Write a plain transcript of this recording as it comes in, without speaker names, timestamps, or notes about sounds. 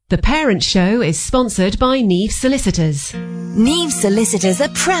The Parent Show is sponsored by Neve Solicitors. Neve Solicitors are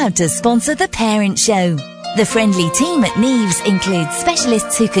proud to sponsor The Parent Show. The friendly team at Neve's includes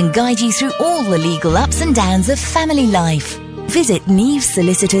specialists who can guide you through all the legal ups and downs of family life. Visit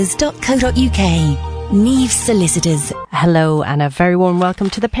nevesolicitors.co.uk. Neve Solicitors. Hello and a very warm welcome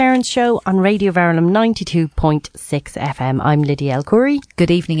to The Parent Show on Radio Verulam 92.6 FM. I'm Lydia El-Khoury.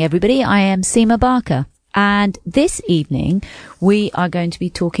 Good evening, everybody. I am Seema Barker. And this evening, we are going to be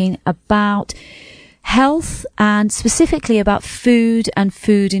talking about health and specifically about food and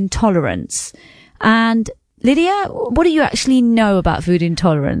food intolerance. And Lydia, what do you actually know about food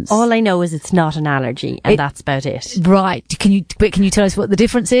intolerance? All I know is it's not an allergy, and that's about it. Right. Can you tell us what the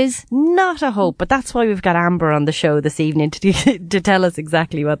difference is? Not a hope, but that's why we've got Amber on the show this evening to tell us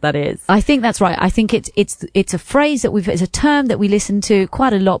exactly what that is. I think that's right. I think it's a phrase that it's a term that we listen to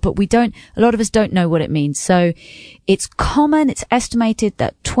quite a lot, but a lot of us don't know what it means. So it's common. It's estimated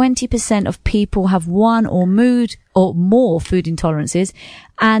that 20% of people have one or more food intolerances.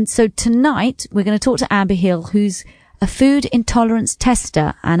 And so tonight we're going to talk to Amber Hill, who's a food intolerance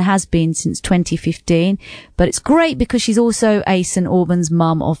tester and has been since 2015. But it's great because she's also a St Albans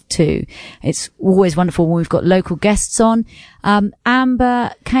mum of two. It's always wonderful when we've got local guests on.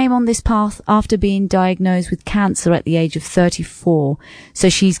 Amber came on this path after being diagnosed with cancer at the age of 34. So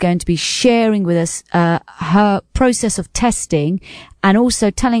she's going to be sharing with us her process of testing and also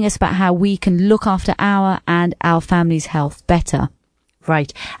telling us about how we can look after our and our family's health better.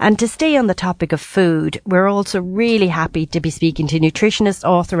 Right. And to stay on the topic of food, we're also really happy to be speaking to nutritionist,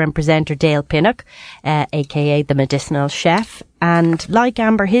 author and presenter Dale Pinnock, aka the Medicinal Chef. And like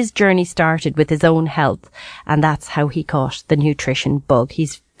Amber, his journey started with his own health, and that's how he caught the nutrition bug.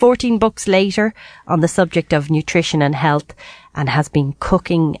 He's 14 books later on the subject of nutrition and health and has been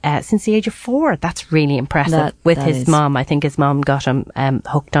cooking since the age of 4. That's really impressive with his mum. I think his mum got him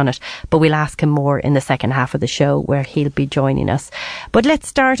hooked on it. But we'll ask him more in the second half of the show where he'll be joining us. But let's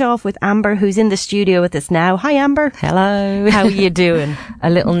start off with Amber, who's in the studio with us now. Hi, Amber. Hello. How are you doing? A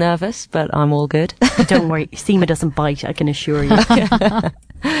little nervous, but I'm all good. Don't worry. Seema doesn't bite, I can assure you.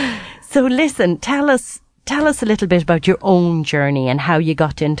 So listen, tell us a little bit about your own journey and how you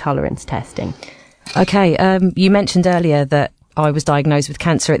got to intolerance testing. Okay, you mentioned earlier that I was diagnosed with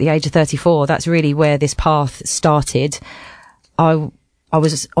cancer at the age of 34. That's really where this path started. I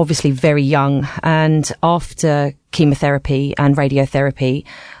was obviously very young, and after chemotherapy and radiotherapy,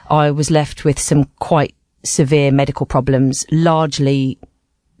 I was left with some quite severe medical problems, largely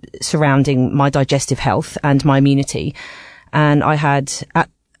surrounding my digestive health and my immunity. And I had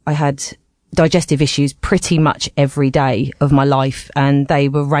digestive issues pretty much every day of my life, and they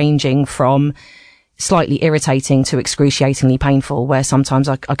were ranging from slightly irritating to excruciatingly painful, where sometimes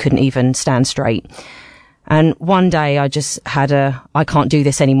I couldn't even stand straight. And one day I just had I can't do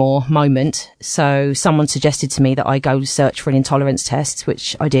this anymore moment. So someone suggested to me that I go search for an intolerance test,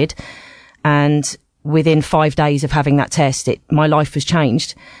 which I did. And within 5 days of having that test, my life was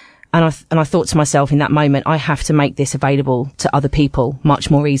changed. And I thought to myself in that moment, I have to make this available to other people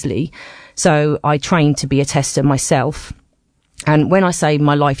much more easily. So I trained to be a tester myself. And when I say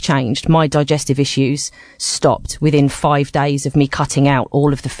my life changed, my digestive issues stopped within 5 days of me cutting out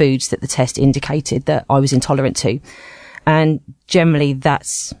all of the foods that the test indicated that I was intolerant to. And generally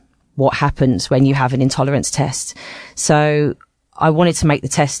that's what happens when you have an intolerance test. So I wanted to make the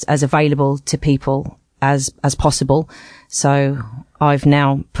test as available to people as possible. So I've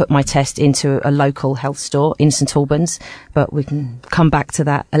now put my test into a local health store in St Albans, but we can come back to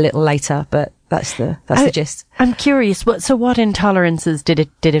that a little later. But that's the gist. I'm curious. What intolerances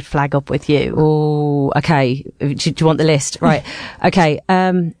did it flag up with you? Oh, okay. Do you want the list? Right. Okay.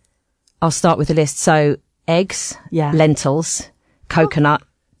 I'll start with the list. So eggs, lentils, coconut,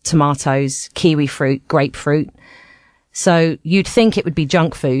 tomatoes, kiwi fruit, grapefruit. So you'd think it would be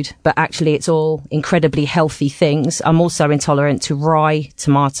junk food, but actually it's all incredibly healthy things. I'm also intolerant to rye,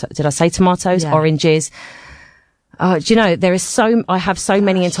 tomato. Did I say tomatoes? Yeah. Oranges. Do you know, I have so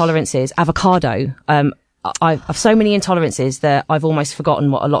many intolerances. Avocado. I have so many intolerances that I've almost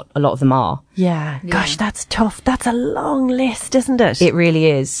forgotten what a lot of them are. Yeah. Gosh, that's tough. That's a long list, isn't it? It really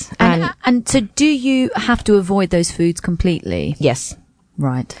is. And so do you have to avoid those foods completely? Yes.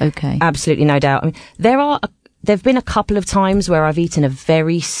 Right. Okay. Absolutely, no doubt. I mean, there've been a couple of times where I've eaten a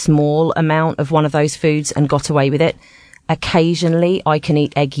very small amount of one of those foods and got away with it. Occasionally I can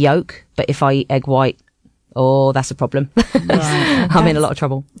eat egg yolk, but if I eat egg white, that's a problem. Right. I'm in a lot of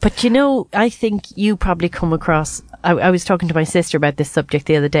trouble. But I think you probably come across, I was talking to my sister about this subject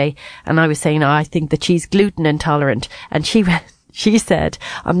the other day, and I was saying, I think that she's gluten intolerant, and she she said,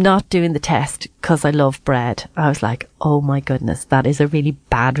 I'm not doing the test because I love bread. I was like, oh my goodness, that is a really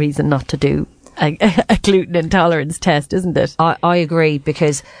bad reason not to do a gluten intolerance test, isn't it? I agree,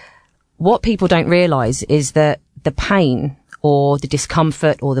 because what people don't realise is that the pain or the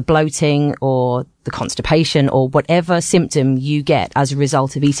discomfort or the bloating or the constipation or whatever symptom you get as a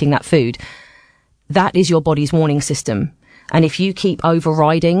result of eating that food, that is your body's warning system. And if you keep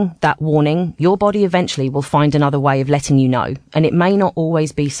overriding that warning, your body eventually will find another way of letting you know. And it may not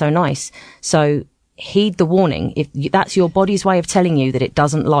always be so nice. So heed the warning. If that's your body's way of telling you that it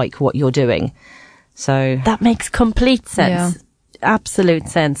doesn't like what you're doing. So that makes complete sense. Yeah. Absolute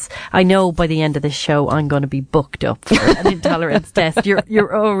sense. I know by the end of this show I'm going to be booked up for an intolerance test.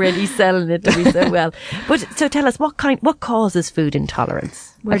 You're already selling it to me so well. But so tell us, what causes food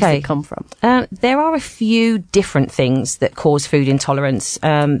intolerance? Where does it come from? There are a few different things that cause food intolerance.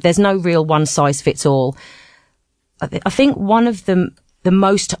 There's no real one size fits all. I think one of the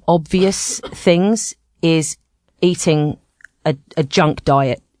most obvious things is eating a junk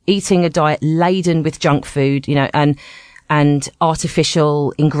diet, eating a diet laden with junk food, and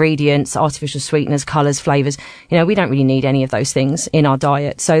artificial ingredients, artificial sweeteners, colours, flavours. We don't really need any of those things in our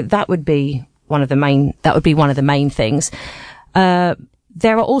diet. So that would be one of the main things.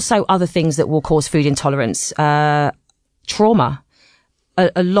 There are also other things that will cause food intolerance. Trauma.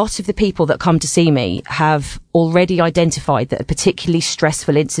 A lot of the people that come to see me have already identified that a particularly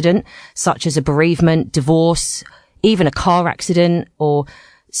stressful incident, such as a bereavement, divorce, even a car accident, or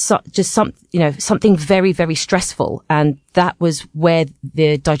something very, very stressful. And that was where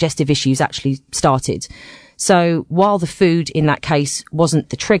the digestive issues actually started. So while the food in that case wasn't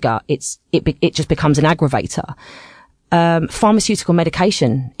the trigger, it just becomes an aggravator. Pharmaceutical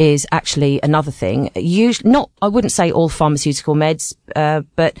medication is actually another thing. I wouldn't say all pharmaceutical meds,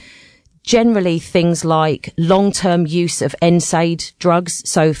 but generally things like long-term use of NSAID drugs.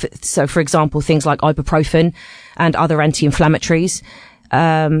 So for example, things like ibuprofen and other anti-inflammatories.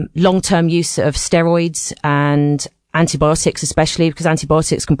 Long-term use of steroids and antibiotics, especially because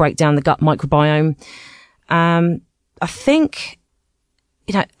antibiotics can break down the gut microbiome. I think,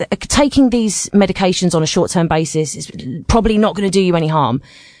 taking these medications on a short-term basis is probably not going to do you any harm,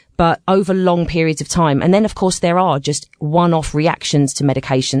 but over long periods of time. And then, of course, there are just one-off reactions to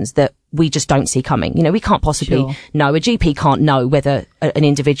medications that we just don't see coming. We can't possibly know. A GP can't know whether an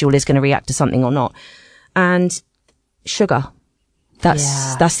individual is going to react to something or not. And sugar.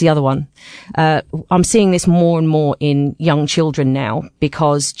 That's the other one. I'm seeing this more and more in young children now,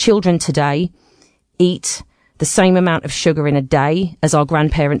 because children today eat the same amount of sugar in a day as our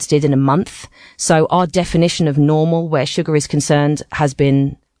grandparents did in a month. So our definition of normal, where sugar is concerned, has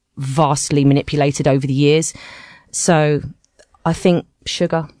been vastly manipulated over the years. So I think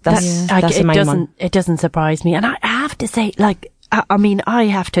sugar, that's the main one. It doesn't surprise me. And I have to say, I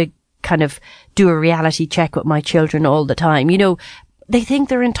have to kind of do a reality check with my children all the time. They think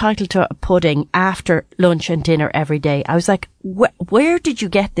they're entitled to a pudding after lunch and dinner every day. I was like, where did you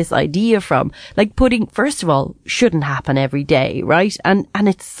get this idea from? Like, pudding, first of all, shouldn't happen every day, right? And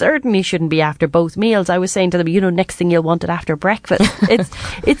it certainly shouldn't be after both meals. I was saying to them, next thing you'll want it after breakfast.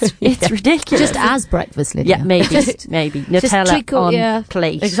 It's ridiculous. Just as breakfast, Lydia. Yeah, maybe. Nutella on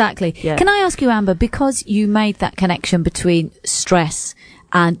plate. Exactly. Yeah. Can I ask you, Amber, because you made that connection between stress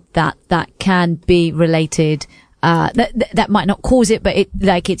and that can be related, that might not cause it, but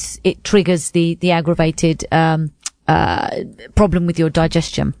it triggers the aggravated problem with your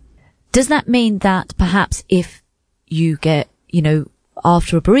digestion. Does that mean that perhaps if you get,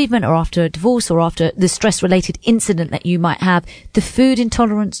 after a bereavement or after a divorce or after the stress related incident that you might have, the food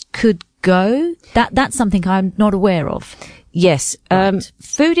intolerance could go? That's something I'm not aware of. Yes. Right.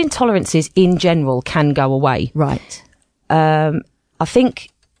 Food intolerances in general can go away. Right. I think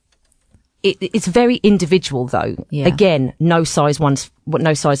it's very individual, though. Yeah. Again, there's no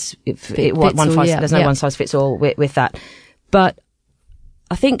one size fits all with that. But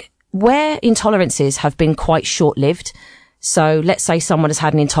I think where intolerances have been quite short-lived, so let's say someone has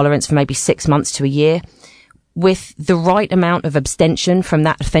had an intolerance for maybe 6 months to a year, with the right amount of abstention from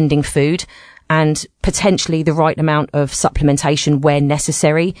that offending food and potentially the right amount of supplementation where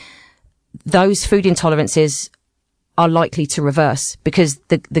necessary, those food intolerances are likely to reverse because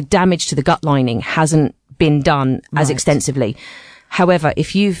the damage to the gut lining hasn't been done as extensively. However,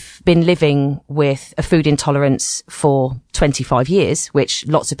 if you've been living with a food intolerance for 25 years, which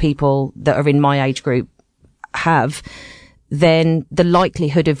lots of people that are in my age group have, then the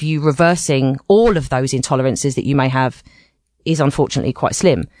likelihood of you reversing all of those intolerances that you may have is unfortunately quite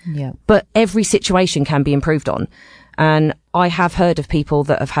slim. Yeah. But every situation can be improved on. And I have heard of people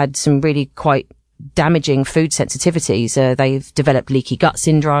that have had some really quite damaging food sensitivities. They've developed leaky gut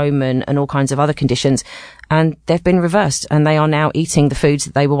syndrome and all kinds of other conditions, and they've been reversed, and they are now eating the foods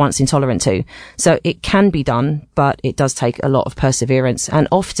that they were once intolerant to. So it can be done, but it does take a lot of perseverance. And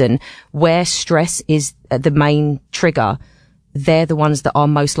often where stress is the main trigger, they're the ones that are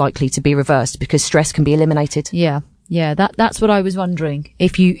most likely to be reversed, because stress can be eliminated. Yeah. Yeah, that's what I was wondering.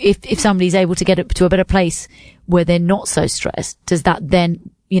 If somebody's able to get up to a better place where they're not so stressed, does that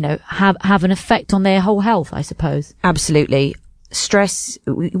then, have an effect on their whole health, I suppose? Absolutely. Stress,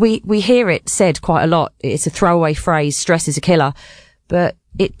 we hear it said quite a lot. It's a throwaway phrase, stress is a killer, but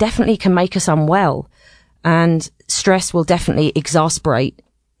it definitely can make us unwell. And stress will definitely exacerbate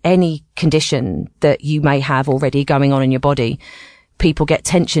any condition that you may have already going on in your body. People get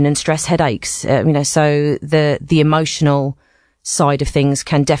tension and stress headaches, so the emotional side of things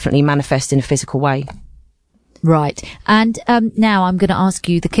can definitely manifest in a physical way. Right. And now I'm going to ask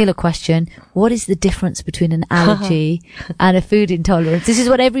you the killer question. What is the difference between an allergy and a food intolerance? This is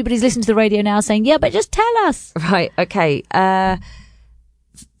what everybody's listening to the radio now saying, yeah, but just tell us. Right. Okay.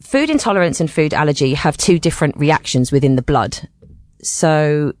 Food intolerance and food allergy have two different reactions within the blood.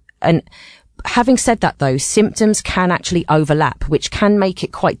 So, and having said that, though, symptoms can actually overlap, which can make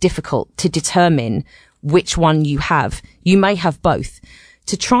it quite difficult to determine which one you have. You may have both.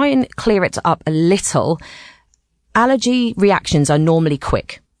 To try and clear it up a little, allergy reactions are normally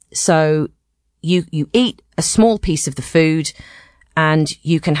quick. So you eat a small piece of the food and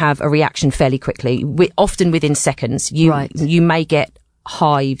you can have a reaction fairly quickly, often within seconds. You may get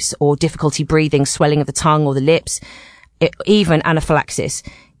hives or difficulty breathing, swelling of the tongue or the lips, even anaphylaxis.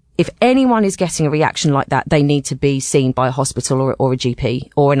 If anyone is getting a reaction like that, they need to be seen by a hospital or a GP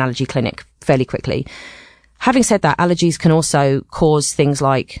or an allergy clinic fairly quickly. Having said that, allergies can also cause things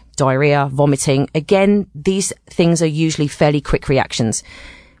like diarrhea, vomiting. Again, these things are usually fairly quick reactions.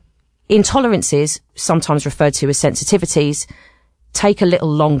 Intolerances, sometimes referred to as sensitivities, take a little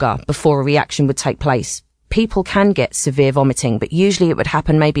longer before a reaction would take place. People can get severe vomiting, but usually it would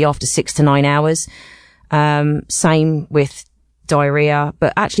happen maybe after 6 to 9 hours. Same with diarrhea,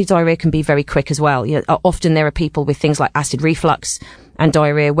 but actually diarrhea can be very quick as well. Often there are people with things like acid reflux and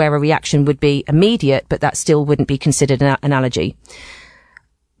diarrhea where a reaction would be immediate, but that still wouldn't be considered an allergy.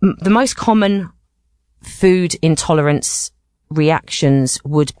 The most common food intolerance reactions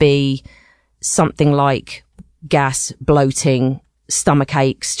would be something like gas, bloating, stomach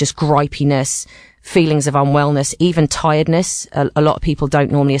aches, just gripiness, feelings of unwellness, even tiredness. A lot of people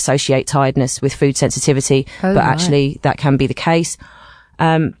don't normally associate tiredness with food sensitivity, but right. Actually that can be the case.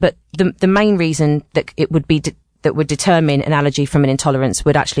 But the main reason that it would be that would determine an allergy from an intolerance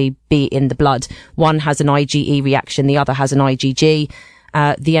would actually be in the blood. One has an IgE reaction, the other has an IgG.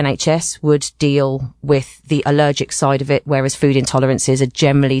 The NHS would deal with the allergic side of it, whereas food intolerances are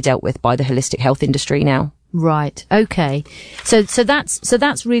generally dealt with by the holistic health industry now. Right. Okay. So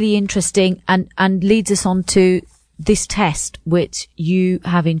that's really interesting and leads us on to this test which you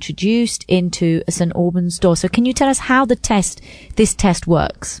have introduced into a St Albans store. So can you tell us how this test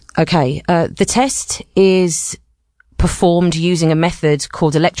works? Okay. The test is performed using a method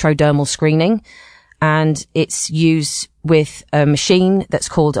called electrodermal screening, and it's used with a machine that's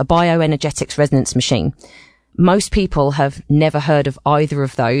called a bioenergetics resonance machine. Most people have never heard of either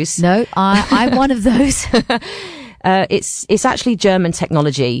of those. No, I'm one of those. It's actually German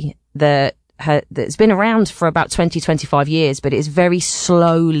technology that's been around for about 25 years, but it's very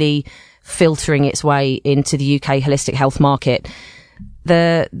slowly filtering its way into the UK holistic health market.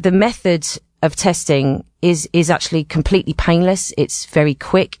 The method of testing is actually completely painless. It's very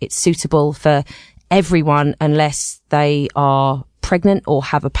quick. It's suitable for everyone unless they are pregnant or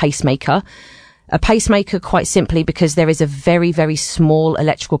have a pacemaker. A pacemaker, quite simply, because there is a very, very small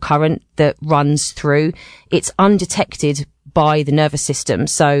electrical current that runs through. It's undetected by the nervous system,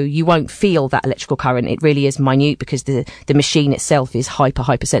 so you won't feel that electrical current. It really is minute because the machine itself is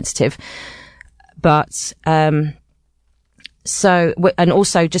hypersensitive. But, and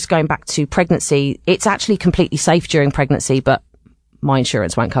also just going back to pregnancy, it's actually completely safe during pregnancy, but my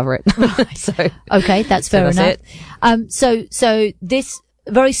insurance won't cover it. So, okay, that's fair enough. So this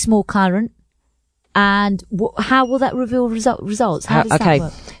very small current, and how will that reveal results? How does that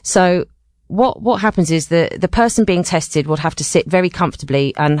work? So what happens is the person being tested would have to sit very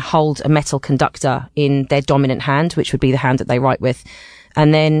comfortably and hold a metal conductor in their dominant hand, which would be the hand that they write with.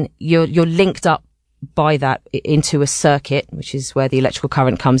 And then you're linked up by that into a circuit, which is where the electrical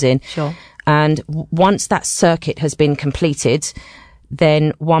current comes in. Sure. And once that circuit has been completed,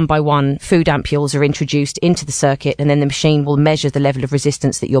 then one by one food ampules are introduced into the circuit, and then the machine will measure the level of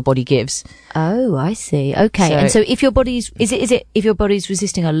resistance that your body gives. Oh, I see. Okay. And so if your body's, if your body's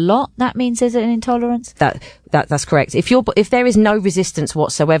resisting a lot, that means there's an intolerance? That's correct. If there is no resistance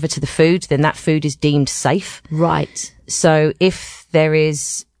whatsoever to the food, then that food is deemed safe. Right. So if there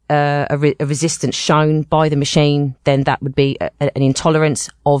is a resistance shown by the machine, then that would be an intolerance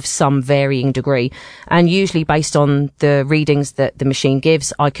of some varying degree. And usually based on the readings that the machine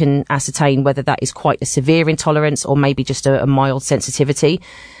gives, I can ascertain whether that is quite a severe intolerance or maybe just a mild sensitivity.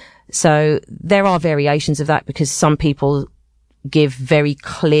 So there are variations of that, because some people give very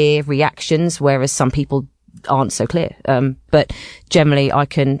clear reactions, whereas some people aren't so clear. But generally I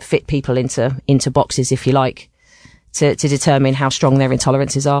can fit people into boxes, if you like, to determine how strong their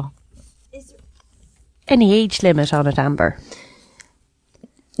intolerances are. Is there any age limit on it, Amber?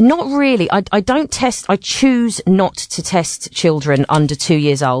 Not really. I choose not to test children under 2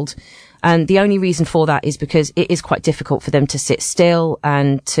 years old. And the only reason for that is because it is quite difficult for them to sit still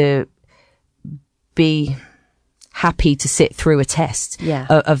and to be happy to sit through a test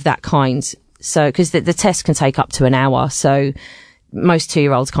of that kind. So, because the test can take up to an hour. So most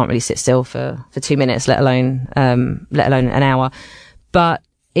 2-year-olds can't really sit still for 2 minutes, let alone an hour. But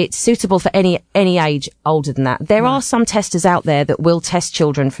it's suitable for any age older than that. There are some testers out there that will test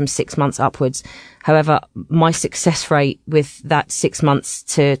children from 6 months upwards. However, my success rate with that 6 months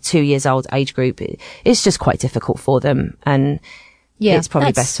to 2 years old age group is just quite difficult for them. And it's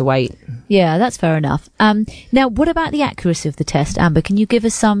probably best to wait. Yeah, that's fair enough. Now, what about the accuracy of the test, Amber? Can you give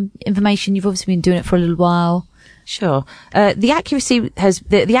us some information? You've obviously been doing it for a little while. Sure. The accuracy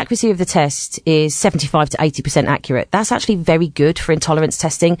of the test is 75 to 80% accurate. That's actually very good for intolerance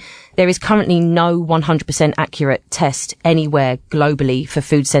testing. There is currently no 100% accurate test anywhere globally for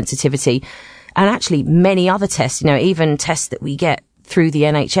food sensitivity. And actually many other tests, even tests that we get through the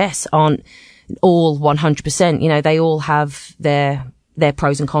NHS aren't all 100%. They all have their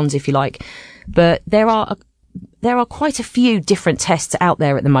pros and cons, if you like. But there are quite a few different tests out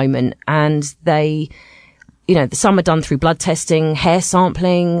there at the moment, and some are done through blood testing, hair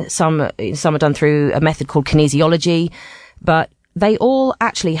sampling, some are done through a method called kinesiology, but they all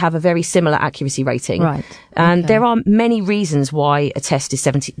actually have a very similar accuracy rating. Right. And there are many reasons why a test is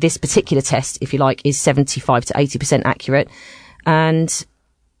this particular test, if you like, is 75 to 80% accurate. And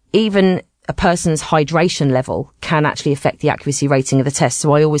even a person's hydration level can actually affect the accuracy rating of the test.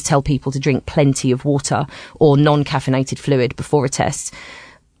 So I always tell people to drink plenty of water or non-caffeinated fluid before a test.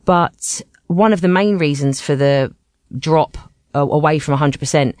 But one of the main reasons for the drop away from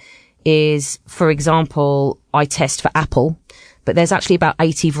 100% is, for example, I test for apple, but there's actually about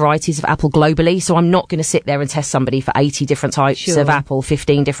 80 varieties of apple globally. So I'm not going to sit there and test somebody for 80 different types of apple,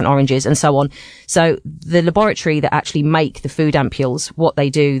 15 different oranges and so on. So the laboratory that actually make the food ampules, what they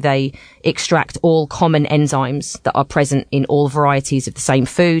do, they extract all common enzymes that are present in all varieties of the same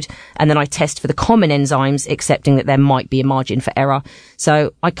food. And then I test for the common enzymes, accepting that there might be a margin for error.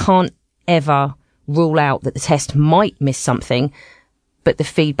 So I can't ever rule out that the test might miss something, but the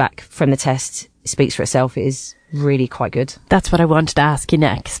feedback from the test speaks for itself. It is really quite good. That's what I wanted to ask you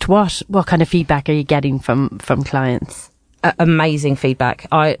next. What kind of feedback are you getting from clients? Amazing feedback.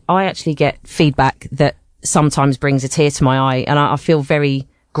 I actually get feedback that sometimes brings a tear to my eye, and I feel very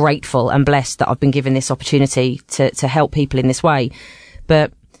grateful and blessed that I've been given this opportunity to help people in this way.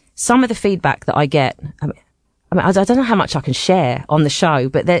 But some of the feedback that I get, I don't know how much I can share on the show,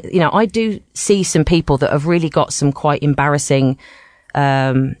 but I do see some people that have really got some quite embarrassing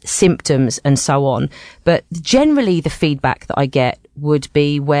symptoms and so on. But generally the feedback that I get would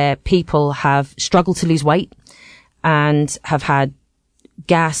be where people have struggled to lose weight and have had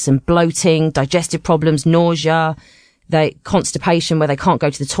gas and bloating, digestive problems, nausea, constipation where they can't go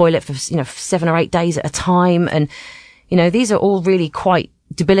to the toilet for 7 or 8 days at a time. And these are all really quite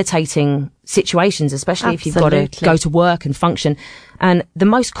debilitating situations, especially if you've got to go to work and function. And the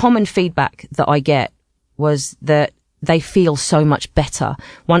most common feedback that I get was that they feel so much better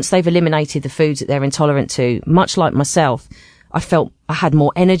once they've eliminated the foods that they're intolerant to. Much like myself, I felt I had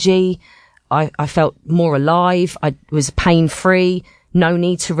more energy. I felt more alive. I was pain-free. No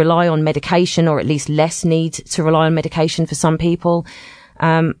need to rely on medication, or at least less need to rely on medication for some people.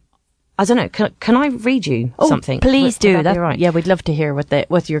 I don't know. Can I read you something? Please do. Would that be right? Yeah, we'd love to hear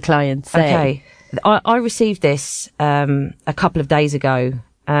what your clients say. Okay. I received this a couple of days ago,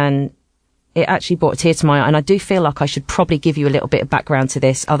 and it actually brought a tear to my eye. And I do feel like I should probably give you a little bit of background to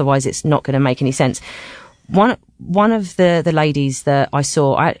this, otherwise it's not going to make any sense. One of the ladies that I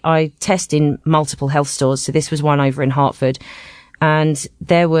saw, I test in multiple health stores, so this was one over in Hertford, and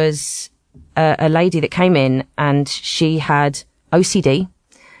there was a lady that came in, and she had OCD.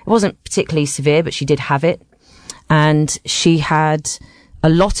 It wasn't particularly severe, but she did have it. And she had a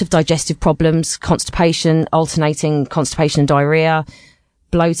lot of digestive problems, constipation, alternating constipation and diarrhea,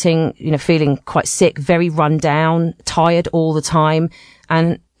 bloating, feeling quite sick, very run down, tired all the time.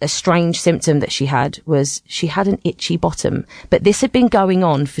 And a strange symptom that she had was she had an itchy bottom. But this had been going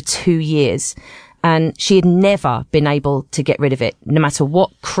on for 2 years. And she had never been able to get rid of it. No matter what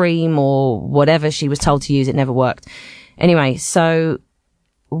cream or whatever she was told to use, it never worked. Anyway, so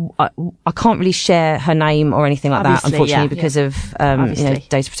I can't really share her name or anything like that, unfortunately, because of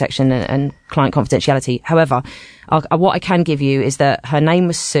data protection and client confidentiality. However, what I can give you is that her name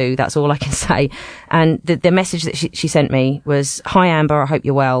was Sue. That's all I can say. And the message that she sent me was, "Hi Amber, I hope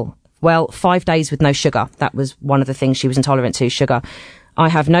you're well. Well, 5 days with no sugar." That was one of the things she was intolerant to, sugar. "I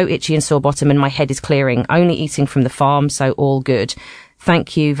have no itchy and sore bottom and my head is clearing. Only eating from the farm, so all good.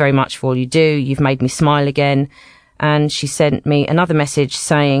 Thank you very much for all you do. You've made me smile again." And she sent me another message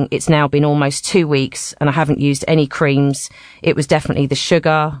saying, "It's now been almost 2 weeks and I haven't used any creams. It was definitely the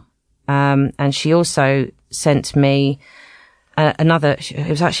sugar." And she also sent me another, it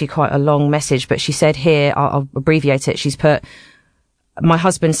was actually quite a long message, but she said here, I'll abbreviate it. She's put, "My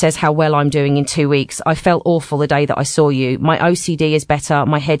husband says how well I'm doing in 2 weeks. I felt awful the day that I saw you. My OCD is better.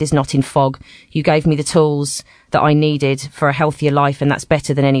 My head is not in fog. You gave me the tools that I needed for a healthier life, and that's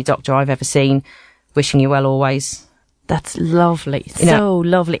better than any doctor I've ever seen. Wishing you well always." That's lovely. So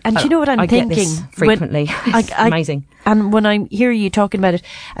lovely. And do you know what I'm thinking? Get this frequently. It's amazing. And when I hear you talking about it,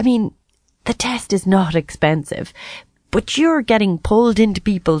 I mean, the test is not expensive, but you're getting pulled into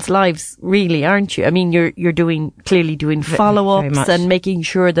people's lives, really, aren't you? I mean, you're clearly doing follow-ups and making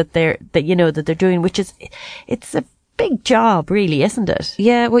sure that they're doing, which is, it's a big job, really, isn't it?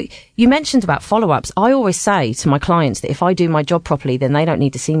 Yeah, well, you mentioned about follow-ups. I always say to my clients that if I do my job properly, then they don't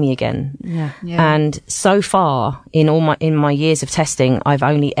need to see me again. Yeah. And so far, in my years of testing, I've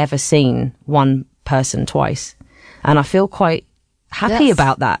only ever seen one person twice. And I feel quite happy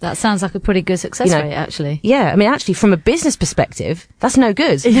about that. That sounds like a pretty good success rate, actually. Yeah, I mean, actually, from a business perspective, that's no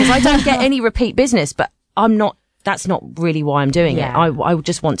good, because I don't get any repeat business, but that's not really why I'm doing it. I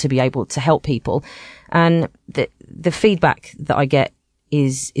just want to be able to help people. And the feedback that I get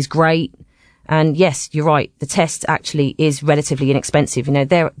is great. And yes, you're right. The test actually is relatively inexpensive.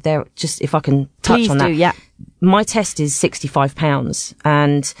 They're just, if I can touch on that. Yeah. My test is £65,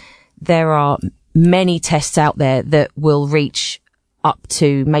 and there are many tests out there that will reach up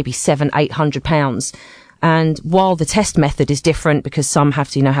to maybe £700-800. And while the test method is different, because some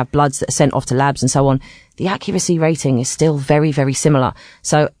have to, have bloods that are sent off to labs and so on, the accuracy rating is still very, very similar.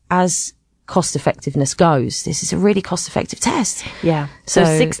 So as cost effectiveness goes, this is a really cost effective test. Yeah. So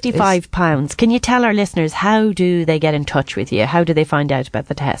 £65. Can you tell our listeners, how do they get in touch with you? How do they find out about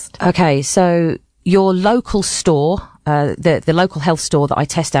the test? Okay. So your local store, the local health store that I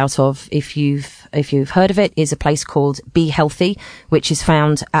test out of, if you've heard of it, is a place called Be Healthy, which is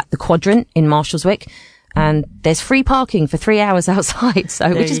found at the Quadrant in Marshalswick. And there's free parking for 3 hours outside,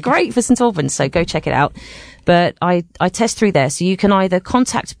 which is great for St Albans. So go check it out. But I test through there. So you can either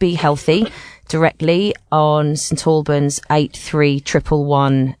contact Be Healthy directly on St Albans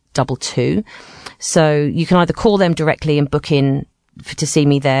 831112. So you can either call them directly and book in to see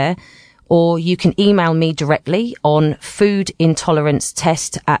me there, or you can email me directly on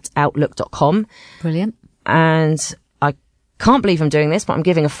foodintolerancetest@outlook.com. Brilliant. And can't believe I'm doing this, but I'm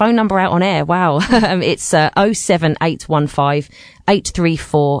giving a phone number out on air. Wow. It's 07815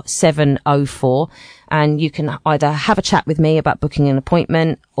 834 704. And you can either have a chat with me about booking an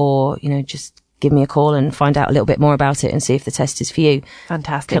appointment, or, just give me a call and find out a little bit more about it and see if the test is for you.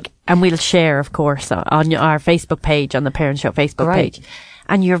 Fantastic. And we'll share, of course, on our Facebook page, on the Parent Show Facebook page.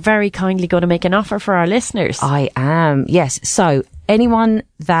 And you're very kindly going to make an offer for our listeners. I am. Yes. So anyone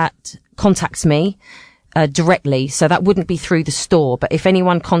that contacts me directly, so that wouldn't be through the store, but if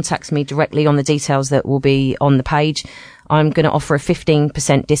anyone contacts me directly on the details that will be on the page, I'm going to offer a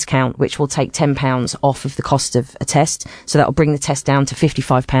 15% discount, which will take £10 off of the cost of a test. So that will bring the test down to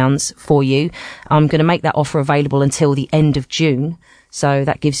 £55 for you. I'm going to make that offer available until the end of June. So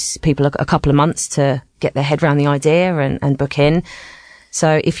that gives people a couple of months to get their head around the idea and book in.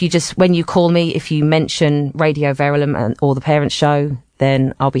 So when you call me, if you mention Radio Verulam or the Parent Show,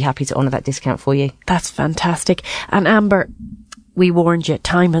 then I'll be happy to honour that discount for you. That's fantastic. And Amber, we warned you,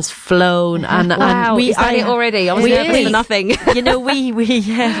 time has flown. And wow, is that it already? I was nervous for nothing.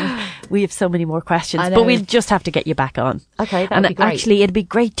 We have so many more questions, I know. but we'll just have to get you back on. Okay, that'd be great. Actually, it'd be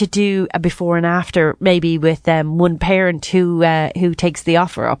great to do a before and after, maybe with one parent who takes the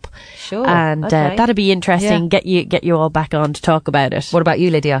offer up. Sure. And Okay. that'd be interesting. Yeah. Get you all back on to talk about it. What about you,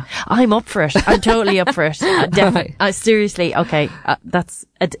 Lydia? I'm up for it. I'm totally up for it. Definitely. Seriously. Okay.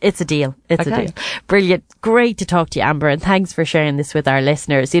 It's a deal. It's a Okay. deal. Brilliant. Great to talk to you, Amber. And thanks for sharing this with our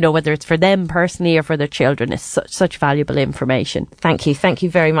listeners. You know, whether it's for them personally or for their children, it's such valuable information. Thank you. Thank you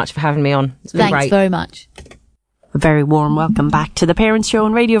very much for having me on. It's been Thanks great. very much. A very warm welcome back to the Parents Show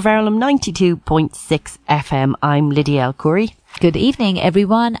on Radio Verulam 92.6 FM. I'm Lydia El-Khoury. Good evening,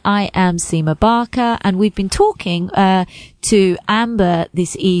 everyone. I am Seema Barker, and we've been talking to Amber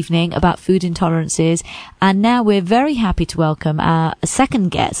this evening about food intolerances, and now we're very happy to welcome a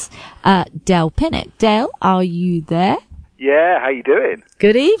second guest, Dale Pinnock. Dale, are you there? Yeah, how you doing?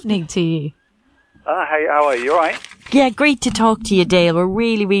 Good evening to you. Hey, how are you? All right? Yeah, great to talk to you, Dale. We're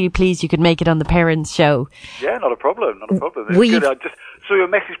really, really pleased you could make it on the Parents Show. Yeah, not a problem. Not a problem. It's good. I just saw your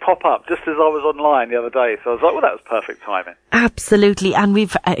message pop up just as I was online the other day, so I was like, well, that was perfect timing. Absolutely. And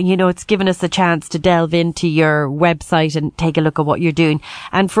we've, it's given us a chance to delve into your website and take a look at what you're doing.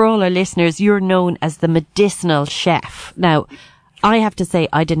 And for all our listeners, you're known as the medicinal chef. Now, I have to say,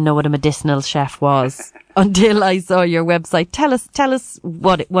 I didn't know what a medicinal chef was until I saw your website. Tell us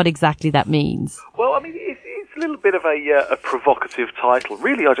what exactly that means. Well, I mean, it's a little bit of a provocative title.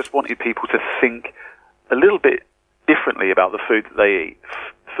 Really, I just wanted people to think a little bit differently about the food that they eat.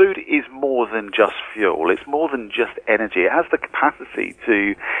 Food is more than just fuel. It's more than just energy. It has the capacity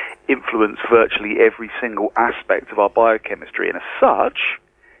to influence virtually every single aspect of our biochemistry. And as such,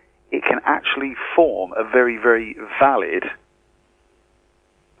 it can actually form a very, very valid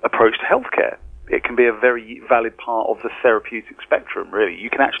approach to healthcare. It can be a very valid part of the therapeutic spectrum, really. You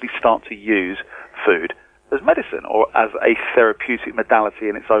can actually start to use food as medicine or as a therapeutic modality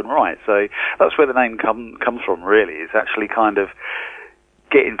in its own right. So that's where the name comes from, really. It's actually kind of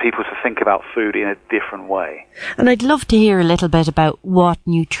getting people to think about food in a different way. And I'd love to hear a little bit about what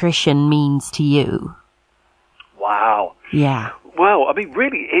nutrition means to you. Wow. Yeah. Well, I mean,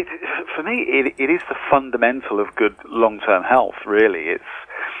 really, for me, it is the fundamental of good long-term health, really.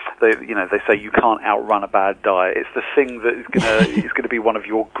 They say you can't outrun a bad diet. It's the thing that is going to be one of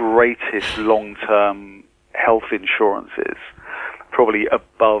your greatest long-term health insurances, probably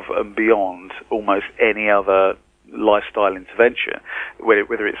above and beyond almost any other lifestyle intervention,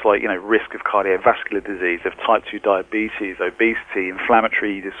 whether it's like, risk of cardiovascular disease, of type 2 diabetes, obesity,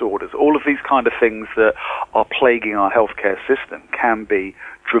 inflammatory disorders, all of these kind of things that are plaguing our healthcare system can be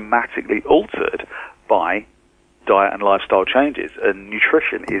dramatically altered by diet and lifestyle changes, and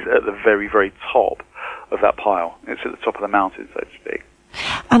nutrition is at the very, very top of that pile. It's at the top of the mountain, so to speak.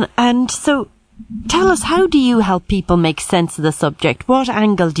 And so, tell us, how do you help people make sense of the subject? What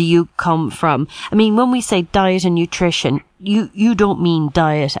angle do you come from? I mean, when we say diet and nutrition, you don't mean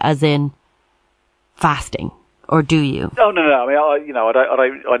diet as in fasting, or do you? Oh, no. I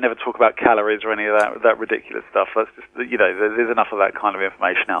mean, I never talk about calories or any of that ridiculous stuff. That's just, there's enough of that kind of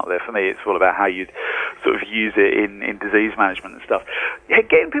information out there. For me, it's all about how you sort of use it in disease management and stuff. Yeah,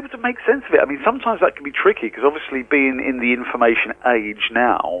 getting people to make sense of it. I mean, sometimes that can be tricky because obviously being in the information age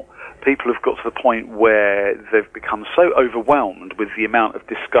now, people have got to the point where they've become so overwhelmed with the amount of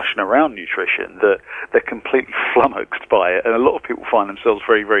discussion around nutrition that they're completely flummoxed by it, and a lot of people find themselves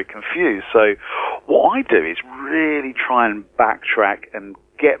very, very confused. So what I do is really try and backtrack and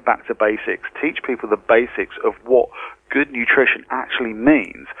get back to basics, teach people the basics of what good nutrition actually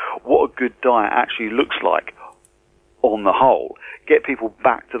means, what a good diet actually looks like on the whole. Get people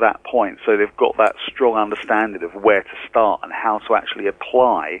back to that point so they've got that strong understanding of where to start and how to actually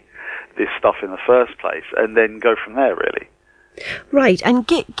apply this stuff in the first place, and then go from there, really. Right, and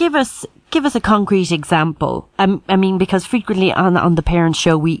give us a concrete example. I mean, because frequently on the Parents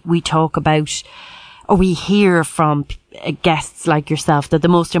Show we talk about, or we hear from guests like yourself, that the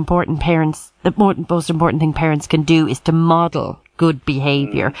most important thing parents can do is to model good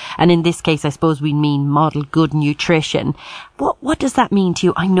behaviour. And in this case, I suppose we mean model good nutrition. What does that mean to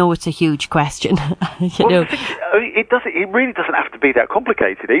you? I know it's a huge question. It really doesn't have to be that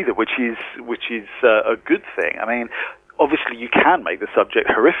complicated either, which is a good thing. I mean, obviously you can make the subject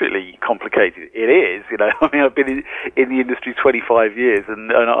horrifically complicated. It is, I mean, I've been in the industry 25 years,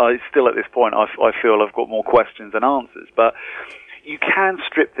 and I still at this point I feel I've got more questions than answers. But you can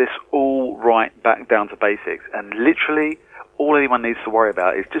strip this all right back down to basics, and literally all anyone needs to worry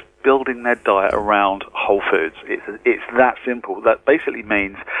about is just building their diet around whole foods. It's that simple. That basically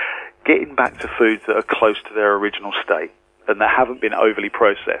means getting back to foods that are close to their original state and that haven't been overly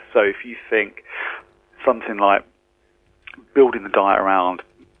processed. So if you think something like building the diet around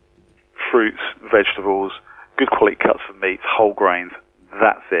fruits, vegetables, good quality cuts of meats, whole grains.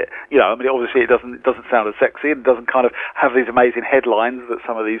 That's it. You know, I mean, obviously it doesn't sound as sexy and doesn't kind of have these amazing headlines that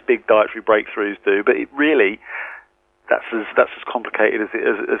some of these big dietary breakthroughs do, but it really, that's as complicated as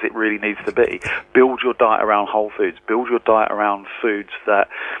it really needs to be. Build your diet around whole foods. Build your diet around foods that,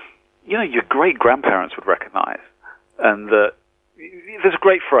 you know, your great-grandparents would recognize. And that there's a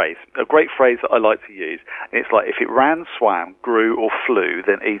great phrase that I like to use. And it's like, if it ran, swam, grew, or flew,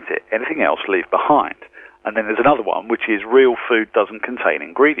 then eat it. Anything else, leave behind. And then there's another one, which is real food doesn't contain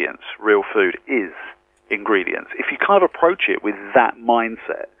ingredients. Real food is ingredients. If you kind of approach it with that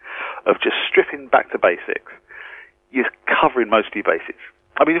mindset of just stripping back to basics, you're covering most of your basics.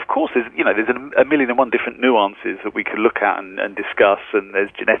 I mean, of course, there's a million and one different nuances that we could look at and discuss, and there's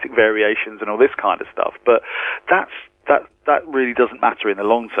genetic variations and all this kind of stuff. But that really doesn't matter in the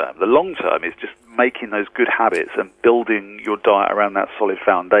long term. The long term is just making those good habits and building your diet around that solid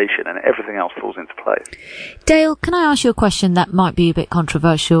foundation, and everything else falls into place. Dale, can I ask you a question that might be a bit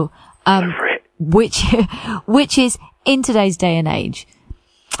controversial? Which is, in today's day and age,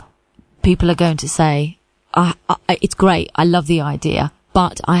 people are going to say, it's great, I love the idea,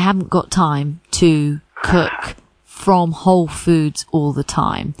 but I haven't got time to cook from whole foods all the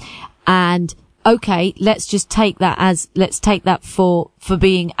time. And okay, let's take that for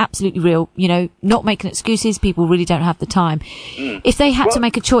being absolutely real, you know, not making excuses. People really don't have the time. If they had to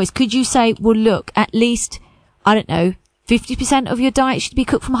make a choice, could you say, well, look, at least, I don't know, 50% of your diet should be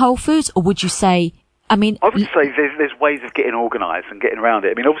cooked from whole foods? Or would you say, I would say there's ways of getting organised and getting around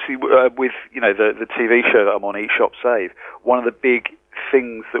it. I mean, obviously, with, you know, the TV show that I'm on, Eat, Shop, Save, one of the big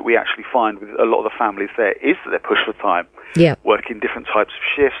things that we actually find with a lot of the families there is that they're pushed for time. Yeah. Working different types of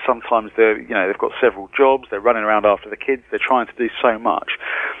shifts. Sometimes they've got several jobs. They're running around after the kids. They're trying to do so much.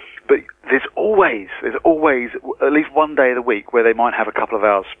 But there's always at least one day of the week where they might have a couple of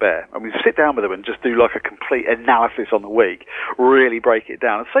hours spare. And we sit down with them and just do like a complete analysis on the week, really break it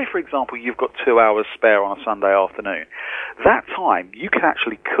down. And say, for example, you've got 2 hours spare on a Sunday afternoon. That time, you can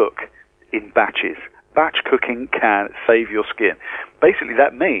actually cook in batches. Batch cooking can save your skin. Basically,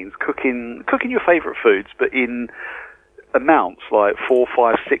 that means cooking your favourite foods, but in amounts like 4,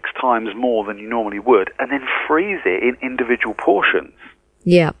 5, 6 times more than you normally would, and then freeze it in individual portions.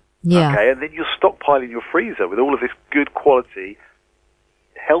 Yeah. Okay, and then you're stockpiling your freezer with all of this good quality,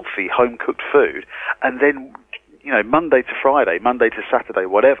 healthy, home-cooked food, and then, you know, Monday to Friday, Monday to Saturday,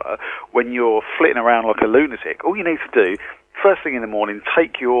 whatever, when you're flitting around like a lunatic, all you need to do, first thing in the morning,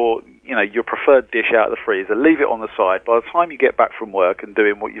 take your preferred dish out of the freezer, leave it on the side. By the time you get back from work and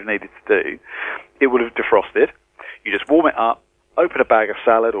doing what you've needed to do, it would have defrosted. You just warm it up, open a bag of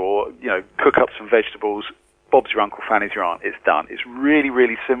salad, or, you know, cook up some vegetables. Bob's your uncle, Fanny's your aunt. It's done. It's really,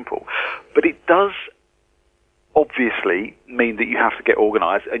 really simple. But it does obviously mean that you have to get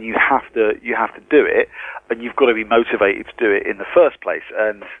organised, and you have to do it, and you've got to be motivated to do it in the first place.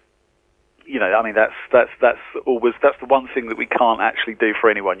 And, you know, I mean, that's the one thing that we can't actually do for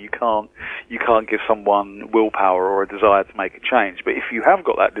anyone. You can't give someone willpower or a desire to make a change. But if you have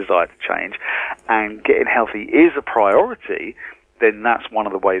got that desire to change, and getting healthy is a priority, then that's one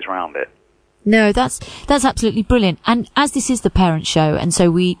of the ways around it. No, that's absolutely brilliant. And as this is the parent show, and so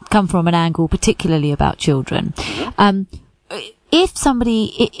we come from an angle particularly about children, if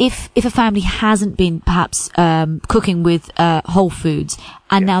a family hasn't been perhaps cooking with whole foods,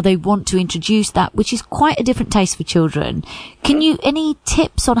 and now they want to introduce that, which is quite a different taste for children, any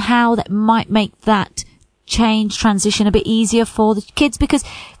tips on how that might make that transition a bit easier for the kids? Because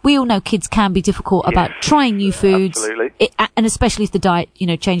we all know kids can be difficult about trying new foods. Absolutely. And especially if the diet, you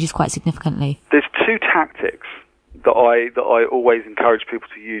know, changes quite significantly. There's 2 tactics that I always encourage people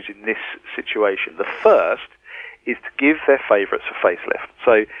to use in this situation. The first is to give their favourites a facelift.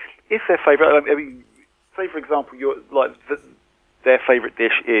 So if their favourite, I mean, say for example, their favourite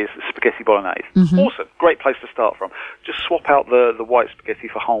dish is spaghetti bolognese. Mm-hmm. Awesome. Great place to start from. Just swap out the white spaghetti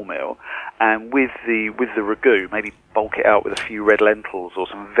for wholemeal, and with the ragu, maybe bulk it out with a few red lentils or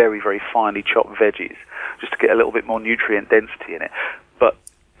some very, very finely chopped veggies, just to get a little bit more nutrient density in it. But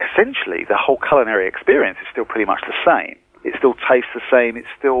essentially, the whole culinary experience is still pretty much the same. It still tastes the same. It's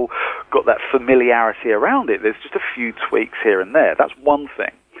still got that familiarity around it. There's just a few tweaks here and there. That's one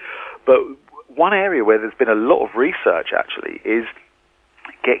thing. But one area where there's been a lot of research, actually, is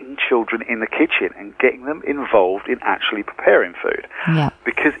getting children in the kitchen and getting them involved in actually preparing food. Yeah.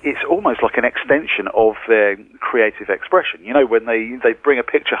 Because it's almost like an extension of their creative expression. You know, when they bring a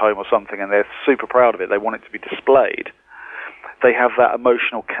picture home or something and they're super proud of it, they want it to be displayed, they have that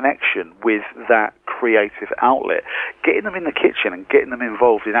emotional connection with that creative outlet. Getting them in the kitchen and getting them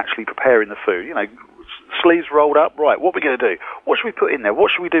involved in actually preparing the food, you know, sleeves rolled up. Right, what are we going to do? What should we put in there?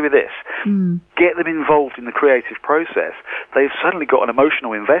 What should we do with this? Get them involved in the creative process. They've suddenly got an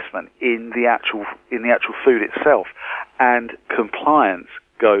emotional investment in the actual food itself, and compliance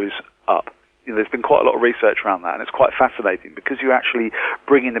goes up. There's been quite a lot of research around that, and it's quite fascinating because you're actually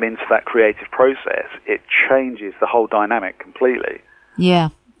bringing them into that creative process. It changes the whole dynamic completely. Yeah.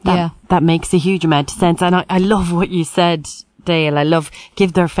 That makes a huge amount of sense. And I love what you said, Dale. I love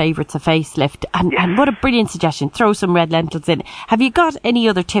give their favourites a facelift. And what a brilliant suggestion. Throw some red lentils in. Have you got any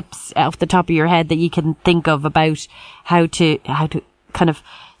other tips off the top of your head that you can think of about how to kind of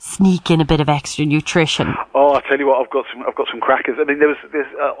sneak in a bit of extra nutrition? Oh, I tell you what, I've got some crackers. I mean, there's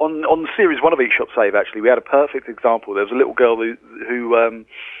on the series 1 of Eat Shop Save, actually, we had a perfect example. There was a little girl who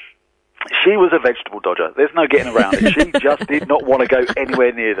she was a vegetable dodger. There's no getting around it. She just did not want to go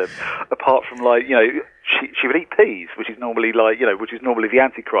anywhere near them, apart from she would eat peas, which is normally the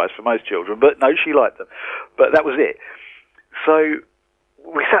antichrist for most children. But no, she liked them. But that was it. So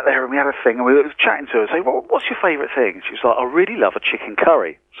we sat there and we had a thing, and we were chatting to her and saying, well, what's your favourite thing? She was like, I really love a chicken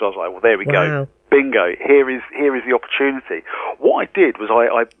curry. So I was like, well, there we go. Bingo. Here is the opportunity. What I did was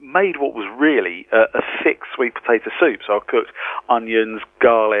I made what was really a thick sweet potato soup. So I cooked onions,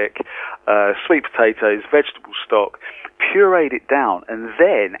 garlic, sweet potatoes, vegetable stock, pureed it down, and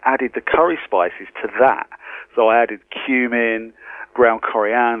then added the curry spices to that. So I added cumin, ground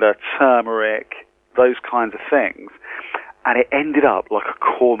coriander, turmeric, those kinds of things. And it ended up like a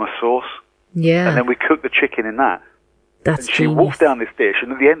korma sauce. Yeah. And then we cooked the chicken in that. That's and she walks down this dish,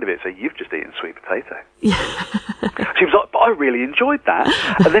 and at the end of it, said, "You've just eaten sweet potato." She was like, "But I really enjoyed that."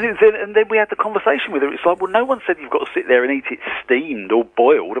 And then we had the conversation with her. It's like, well, no one said you've got to sit there and eat it steamed or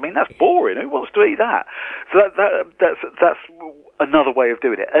boiled. I mean, that's boring. Who wants to eat that? So that's another way of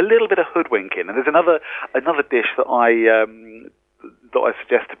doing it. A little bit of hoodwinking, and there's another dish that I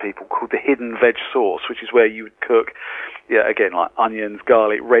suggest to people called the hidden veg sauce, which is where you would cook, again, like onions,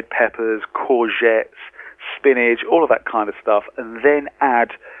 garlic, red peppers, courgettes, spinach, all of that kind of stuff, and then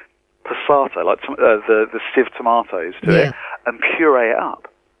add passata, like the sieved tomatoes to it, and puree it up.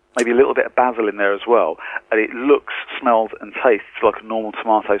 Maybe a little bit of basil in there as well, and it looks, smells, and tastes like a normal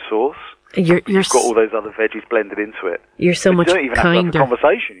tomato sauce. You've got all those other veggies blended into it. You're so much kinder. You don't even have to have a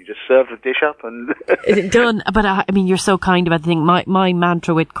conversation. You just serve the dish up and done. But I mean, you're so kind about the thing. My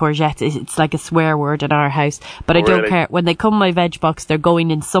mantra with courgette is it's like a swear word in our house. But I don't care when they come in my veg box. They're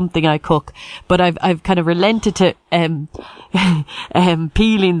going in something I cook. But I've kind of relented to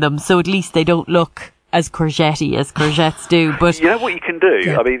peeling them, so at least they don't look as courgette-y as courgettes do. But you know what you can do?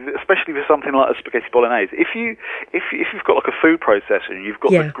 Yeah. I mean, especially with something like a spaghetti bolognese, if you've got like a food processor and you've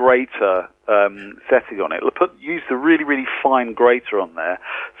got the grater setting on it, use the really, really fine grater on there,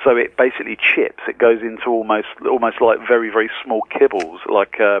 so it basically chips. It goes into almost like very, very small kibbles,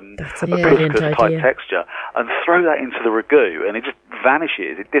 like a couscous type texture, and throw that into the ragu, and it just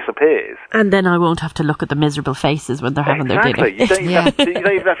vanishes. It disappears. And then I won't have to look at the miserable faces when they're having their dinner. You don't even have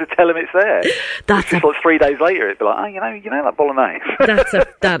to tell them it's there. It's just like 3 days later, it'd be like, oh, you know that bolognese.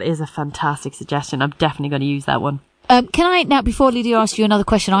 That is a fantastic suggestion. I'm definitely going to use that one. Can I, now, before Lydia asks you another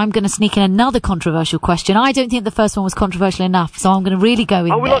question, I'm going to sneak in another controversial question. I don't think the first one was controversial enough, so I'm going to really go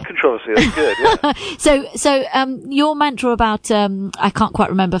in we like controversy. That's good, yeah. So, your mantra about, I can't quite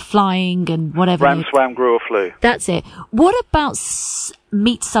remember, flying and whatever. Ran, swam, grew or flew. That's it. What about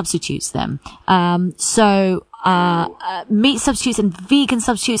meat substitutes then? Meat substitutes and vegan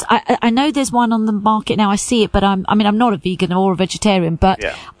substitutes. I know there's one on the market now. I see it, but I'm not a vegan or a vegetarian, but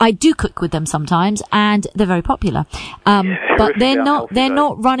I do cook with them sometimes, and they're very popular. But they're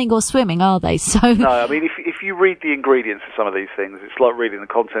not running or swimming, are they? So no, I mean, if you read the ingredients of some of these things, it's like reading the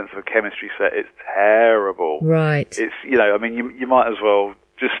contents of a chemistry set. It's terrible. Right. It's I mean, you might as well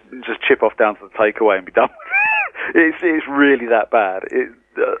just chip off down to the takeaway and be done. It's really that bad.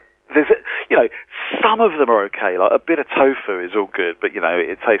 Some of them are okay. Like a bit of tofu is all good, but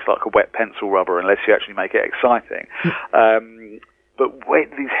it tastes like a wet pencil rubber unless you actually make it exciting. But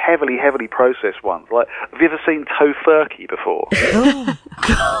these heavily, heavily processed ones, like, have you ever seen tofurkey before? Oh,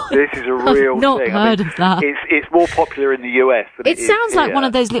 God. This is a real I've not thing. heard of that. It's more popular in the US than it sounds like one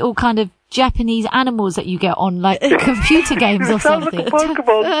of those little kind of Japanese animals that you get on like computer games or something. Sounds like a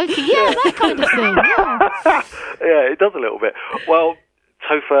Pokemon. That kind of thing. Yeah. Yeah, it does a little bit. Well,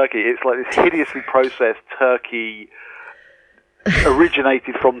 tofurkey, it's like this hideously processed turkey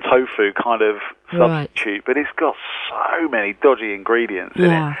originated from tofu kind of substitute, but it's got so many dodgy ingredients in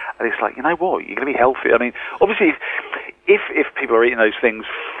it, and it's like, you know what, you're going to be healthy. I mean, obviously, if people are eating those things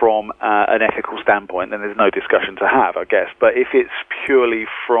from an ethical standpoint, then there's no discussion to have, I guess. But if it's purely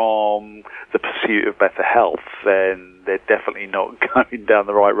from the pursuit of better health, then they're definitely not going down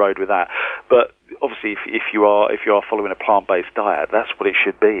the right road with that. But obviously, if you are following a plant-based diet, that's what it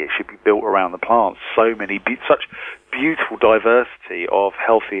should be. It should be built around the plants. Such beautiful diversity of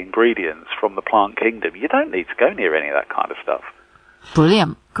healthy ingredients from the plant kingdom. You don't need to go near any of that kind of stuff.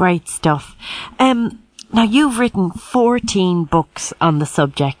 Brilliant. Great stuff. Now, you've written 14 books on the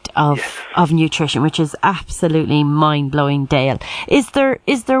subject of nutrition, which is absolutely mind-blowing, Dale. Is there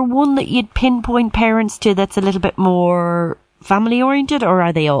one that you'd pinpoint parents to that's a little bit more family-oriented, or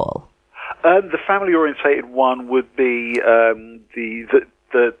are they all? The family-orientated one would be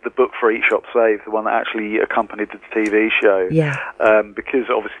the book for Eat Shop Save, the one that actually accompanied the TV show. Yeah. Because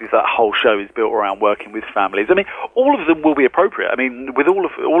obviously that whole show is built around working with families. I mean, all of them will be appropriate. I mean, with all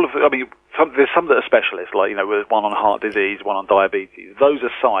of I mean, there's some that are specialists, like, there's one on heart disease, one on diabetes. Those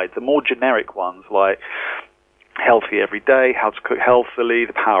aside, the more generic ones, like Healthy Every Day, How to Cook Healthily,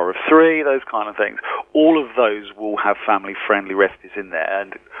 The Power of Three, those kind of things, all of those will have family-friendly recipes in there.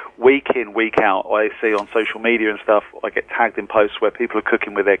 And week in, week out, I see on social media and stuff, I get tagged in posts where people are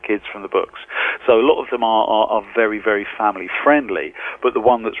cooking with their kids from the books. So a lot of them are very, very family-friendly, but the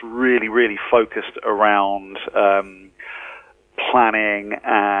one that's really, really focused around planning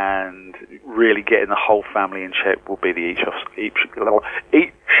and really getting the whole family in check will be the Eat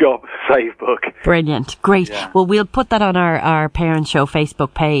Shop Save book. Brilliant. Great. Yeah. Well, we'll put that on our Parents Show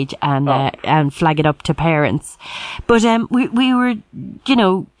Facebook page and flag it up to parents. But we were,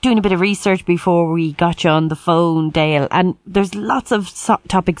 doing a bit of research before we got you on the phone, Dale, and there's lots of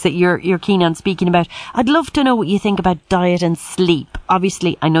topics that you're keen on speaking about. I'd love to know what you think about diet and sleep.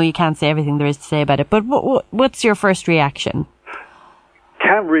 Obviously, I know you can't say everything there is to say about it, but what's your first reaction?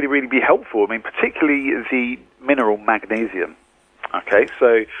 Can really, really be helpful. I mean, particularly the mineral magnesium. Okay,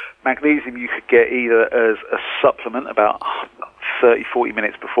 so magnesium you could get either as a supplement about 30, 40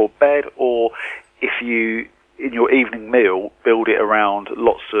 minutes before bed, or if you, in your evening meal, build it around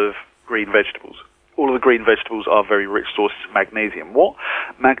lots of green vegetables. All of the green vegetables are very rich sources of magnesium. What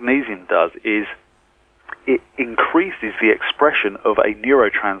magnesium does is it increases the expression of a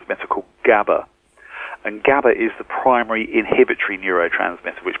neurotransmitter called GABA. And GABA is the primary inhibitory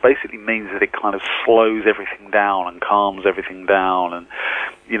neurotransmitter, which basically means that it kind of slows everything down and calms everything down, and,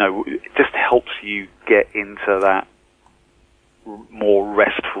 it just helps you get into that more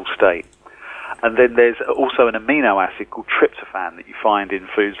restful state. And then there's also an amino acid called tryptophan that you find in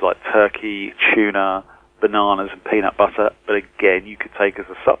foods like turkey, tuna, bananas, and peanut butter, but again, you could take as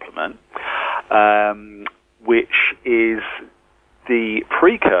a supplement, which is the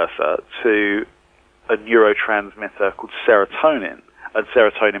precursor to a neurotransmitter called serotonin. And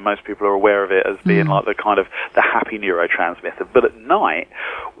serotonin, most people are aware of it as being like the happy neurotransmitter. But at night,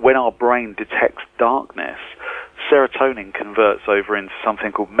 when our brain detects darkness, serotonin converts over into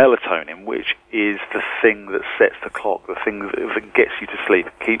something called melatonin, which is the thing that sets the clock, the thing that gets you to sleep,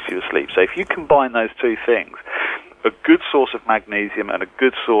 keeps you asleep. So if you combine those two things, a good source of magnesium and a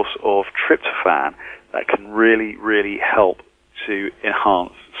good source of tryptophan, that can really, really help to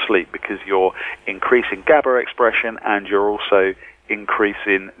enhance sleep, because you're increasing GABA expression and you're also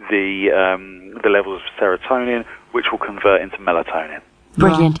increasing the levels of serotonin, which will convert into melatonin.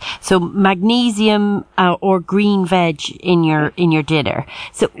 Brilliant. So magnesium or green veg in your dinner.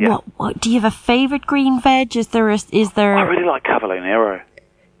 So what do you have a favourite green veg? Is there? I really like Cavolo Nero.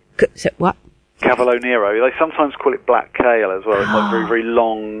 So what? Cavolo Nero. They sometimes call it black kale as well. It's like very, very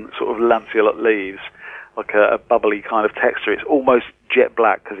long, sort of lanceolate leaves, like a bubbly kind of texture. It's almost jet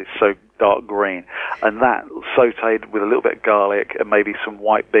black because it's so dark green. And that sautéed with a little bit of garlic and maybe some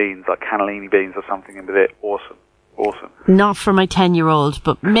white beans, like cannellini beans or something in with it. Awesome. Not for my 10-year-old,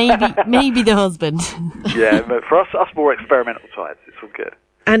 but maybe the husband. Yeah, but for us more experimental types, it's all good.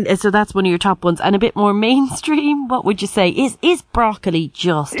 And so that's one of your top ones. And a bit more mainstream, what would you say? Is broccoli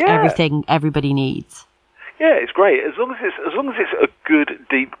just everything everybody needs? Yeah, it's great. As long as it's a good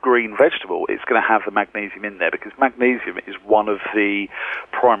deep green vegetable, it's going to have the magnesium in there, because magnesium is one of the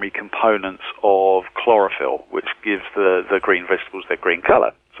primary components of chlorophyll, which gives the green vegetables their green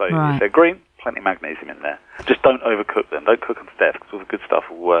colour. So if they're green, plenty of magnesium in there. Just don't overcook them. Don't cook them to death, because all the good stuff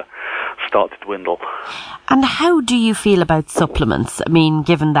will start to dwindle. And how do you feel about supplements? I mean,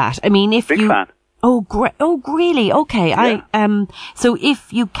 given that, if Big fan. Oh, great! Oh, really? Okay. Yeah. So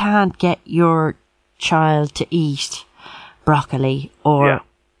if you can't get your child to eat broccoli or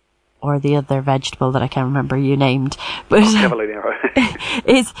the other vegetable that I can't remember you named, but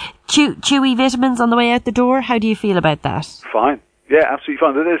is chewy vitamins on the way out the door? How do you feel about that? Fine. Yeah, absolutely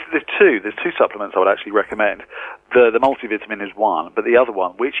fine. There's two supplements I would actually recommend. The multivitamin is one, but the other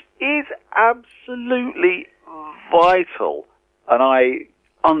one, which is absolutely vital, and I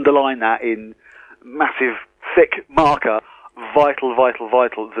underline that in massive, thick marker, vital,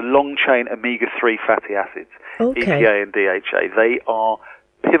 the long-chain omega-3 fatty acids, EPA and DHA. They are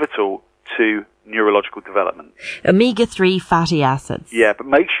pivotal to neurological development. Omega-3 fatty acids. Yeah, but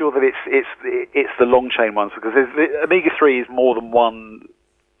make sure that it's the long-chain ones, because omega-3 is more than one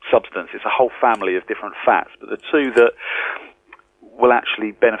substance. It's a whole family of different fats, but the two that will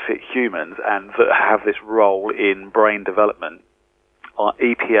actually benefit humans and that have this role in brain development are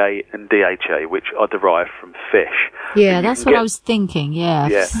EPA and DHA, which are derived from fish. Yeah, that's what I was thinking. Yeah.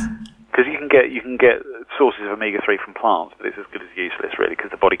 Yes. Because you can get sources of omega-3 from plants, but it's as good as useless, really,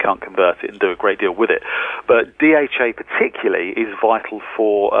 because the body can't convert it and do a great deal with it. But DHA particularly is vital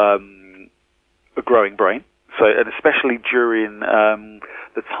for a growing brain. So, and especially during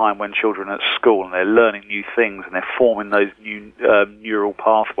the time when children are at school and they're learning new things and they're forming those new neural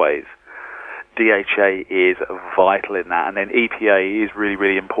pathways, DHA is vital in that. And then EPA is really,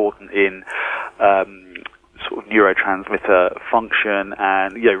 really important in sort of neurotransmitter function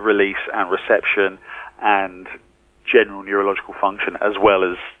and release and reception and general neurological function, as well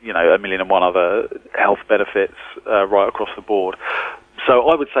as a million and one other health benefits right across the board. So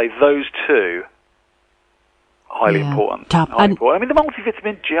I would say those two highly important. Highly important. I mean, the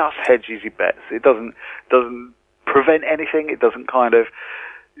multivitamin just hedges your bets. It doesn't prevent anything. It doesn't kind of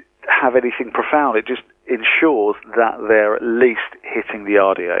have anything profound. It just ensures that they're at least hitting the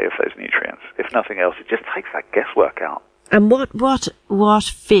RDA of those nutrients. If nothing else, it just takes that guesswork out. And what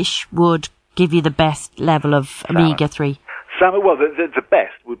fish would give you the best level of omega-3? Salmon. Well, the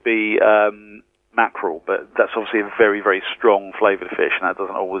best would be mackerel, but that's obviously a very, very strong flavoured fish, and that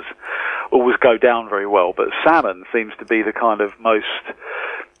doesn't always go down very well. But salmon seems to be the kind of most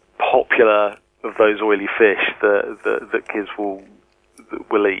popular of those oily fish that kids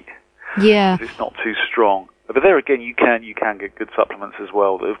will eat. Yeah. It's not too strong. But there again, you can get good supplements as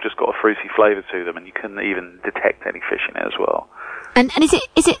well that have just got a fruity flavour to them, and you couldn't even detect any fish in it as well. And is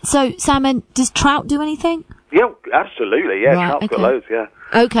it so salmon? Does trout do anything? Yeah, absolutely. Yeah, right, trout's got loads. Yeah.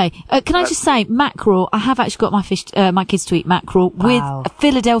 Okay. Can I just say mackerel? I have actually got my kids to eat mackerel with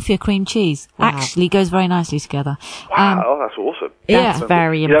Philadelphia cream cheese. Wow. Actually, goes very nicely together. Wow, that's awesome. That's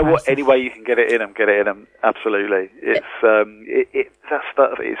very impressive. You know what? Any way you can get it in them, get it in them. Absolutely. It's that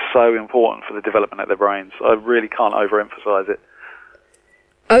stuff is so important for the development of their brains. I really can't overemphasize it.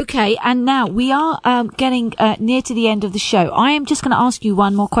 Okay, and now we are getting near to the end of the show. I am just going to ask you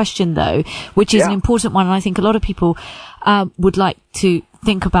one more question, though, which is an important one, and I think a lot of people would like to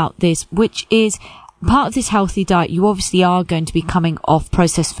think about this, which is part of this healthy diet. You obviously are going to be coming off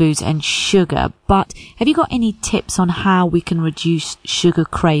processed foods and sugar, but have you got any tips on how we can reduce sugar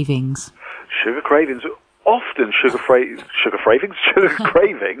cravings? Sugar cravings? Often sugar cravings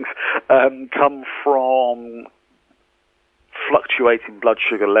come from fluctuating blood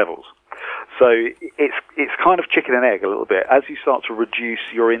sugar levels. So it's kind of chicken and egg a little bit. As you start to reduce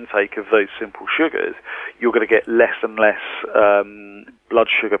your intake of those simple sugars, you're going to get less and less blood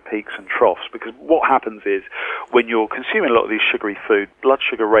sugar peaks and troughs, because what happens is when you're consuming a lot of these sugary food, blood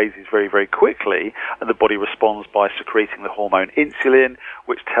sugar raises very, very quickly, and the body responds by secreting the hormone insulin,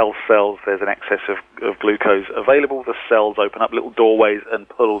 which tells cells there's an excess of glucose available. The cells open up little doorways and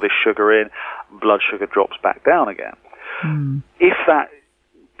pull all this sugar in, blood sugar drops back down again. If that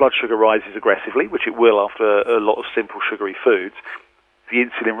blood sugar rises aggressively, which it will after a lot of simple sugary foods, the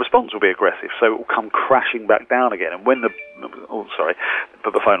insulin response will be aggressive, so it will come crashing back down again. And when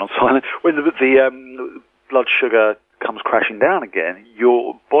put the phone on silent. When the blood sugar comes crashing down again,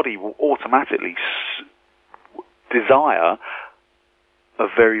 your body will automatically desire a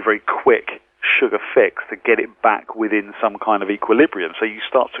very, very quick sugar fix to get it back within some kind of equilibrium. So you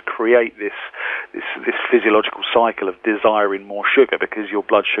start to create this physiological cycle of desiring more sugar because your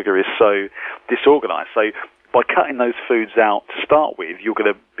blood sugar is so disorganized. So by cutting those foods out to start with, you're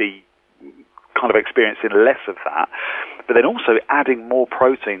going to be kind of experiencing less of that, but then also adding more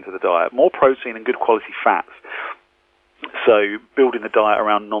protein to the diet, more protein and good quality fats. So building the diet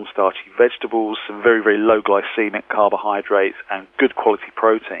around non-starchy vegetables, some very, very low glycemic carbohydrates and good quality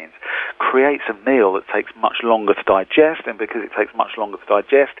proteins creates a meal that takes much longer to digest, and because it takes much longer to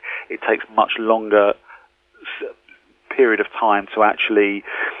digest, it takes much longer period of time to actually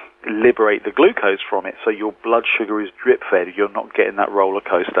liberate the glucose from it, so your blood sugar is drip fed. You're not getting that roller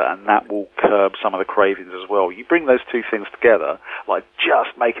coaster, and that will curb some of the cravings as well. You bring those two things together, like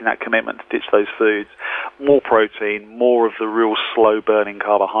just making that commitment to ditch those foods, more protein, more of the real slow burning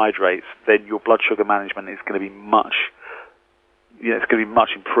carbohydrates, then your blood sugar management is going to be much it's going to be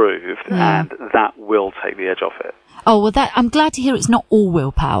much improved, and that will take the edge off it. Oh, well, I'm glad to hear it's not all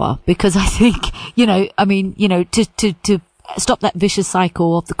willpower, because I think, to stop that vicious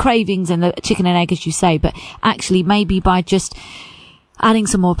cycle of the cravings and the chicken and egg, as you say, but actually maybe by just adding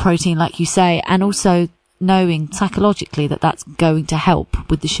some more protein, like you say, and also knowing psychologically that that's going to help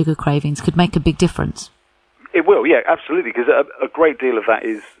with the sugar cravings could make a big difference. It will, yeah, absolutely, because a great deal of that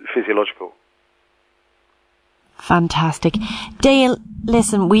is physiological. Fantastic. Dale,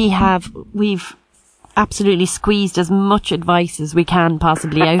 listen, we've absolutely squeezed as much advice as we can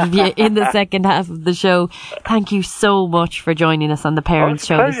possibly out of you in the second half of the show. Thank you so much for joining us on the Parents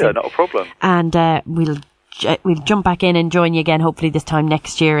Show. Pleasure, not a problem. And we'll jump back in and join you again, hopefully this time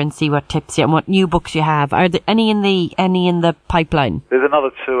next year, and see what tips and what new books you have. Are there any in the pipeline? There's another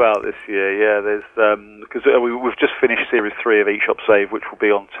 2 out this year. Yeah, there's because we've just finished series 3 of Eat Shop Save, which will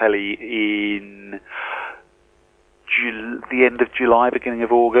be on telly in the end of July, beginning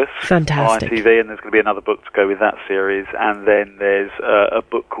of August. Fantastic. On ITV, and there's going to be another book to go with that series, and then there's a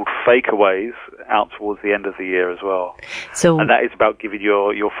book called Fakeaways out towards the end of the year as well. And that is about giving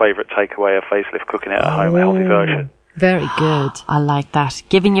your favourite takeaway a facelift, cooking it at home, a healthy version. Very good. I like that.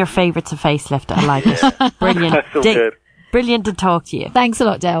 Giving your favourites a facelift. I like it. Brilliant. That's all good. Brilliant to talk to you. Thanks a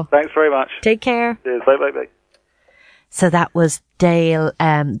lot, Dale. Thanks very much. Take care. Cheers. Bye. So that was Dale,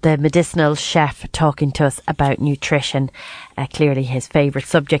 the medicinal chef, talking to us about nutrition. Clearly his favourite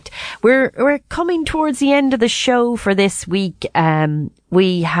subject. We're coming towards the end of the show for this week.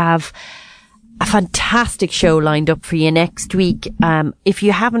 We have a fantastic show lined up for you next week. If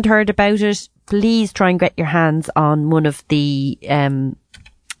you haven't heard about it, please try and get your hands on one of the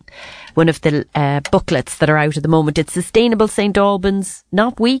booklets that are out at the moment. It's Sustainable St. Albans,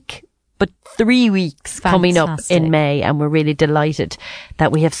 not week, but 3 weeks coming up in May, and we're really delighted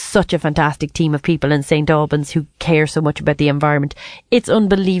that we have such a fantastic team of people in St. Albans who care so much about the environment. It's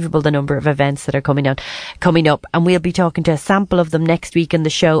unbelievable the number of events that are coming up, and we'll be talking to a sample of them next week in the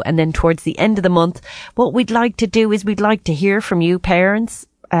show. And then towards the end of the month, what we'd like to do is we'd like to hear from you, parents,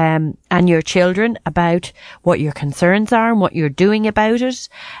 and your children, about what your concerns are and what you're doing about it,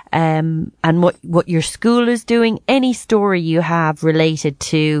 and what your school is doing. Any story you have related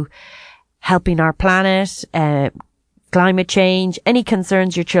to helping our planet, climate change, any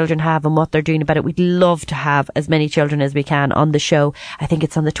concerns your children have and what they're doing about it. We'd love to have as many children as we can on the show. I think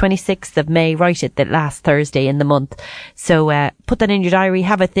it's on the 26th of May, right at the last Thursday in the month. So put that in your diary,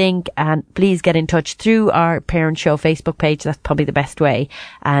 have a think, and please get in touch through our Parent Show Facebook page. That's probably the best way,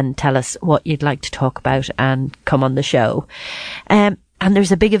 and tell us what you'd like to talk about and come on the show. And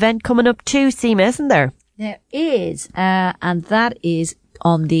there's a big event coming up too, Seema, isn't there? There is, and that is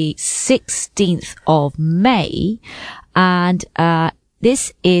on the 16th of May, and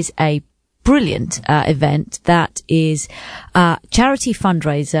this is a brilliant event that is a charity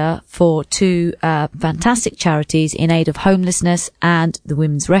fundraiser for 2 fantastic charities in aid of homelessness and the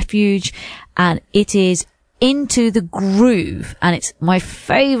Women's Refuge, and it is Into the Groove, and it's my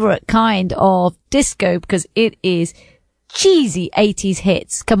favourite kind of disco because it is cheesy 80s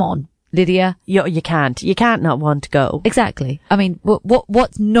hits. Come on, Lydia. You can't not want to go. Exactly. I mean,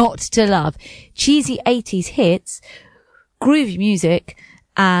 what's not to love? Cheesy 80s hits, groovy music,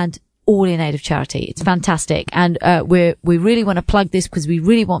 and all in aid of charity. It's fantastic. And, we really want to plug this because we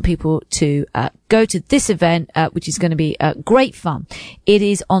really want people to, go to this event, which is going to be, great fun. It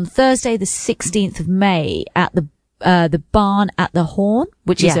is on Thursday, the 16th of May at the Barn at the Horn,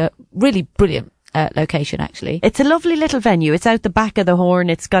 which is a really brilliant location, actually. It's a lovely little venue. It's out the back of the Horn.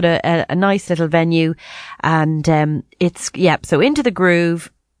 It's got a nice little venue, and so Into the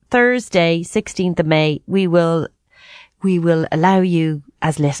Groove, Thursday, 16th of May. We will allow you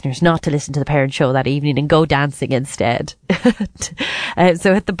as listeners not to listen to the Parent Show that evening and go dancing instead.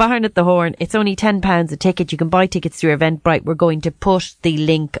 So at the Barn at the Horn, it's only £10 a ticket. You can buy tickets through Eventbrite. We're going to put the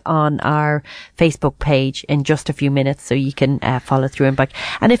link on our Facebook page in just a few minutes so you can follow through and back.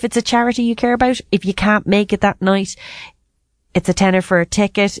 And if it's a charity you care about, if you can't make it that night, it's a tenner for a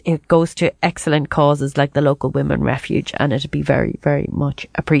ticket. It goes to excellent causes like the local Women Refuge, and it'd be very, very much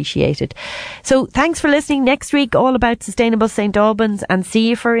appreciated. So thanks for listening. Next week, all about Sustainable St. Albans, and see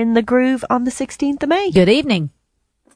you for In the Groove on the 16th of May. Good evening.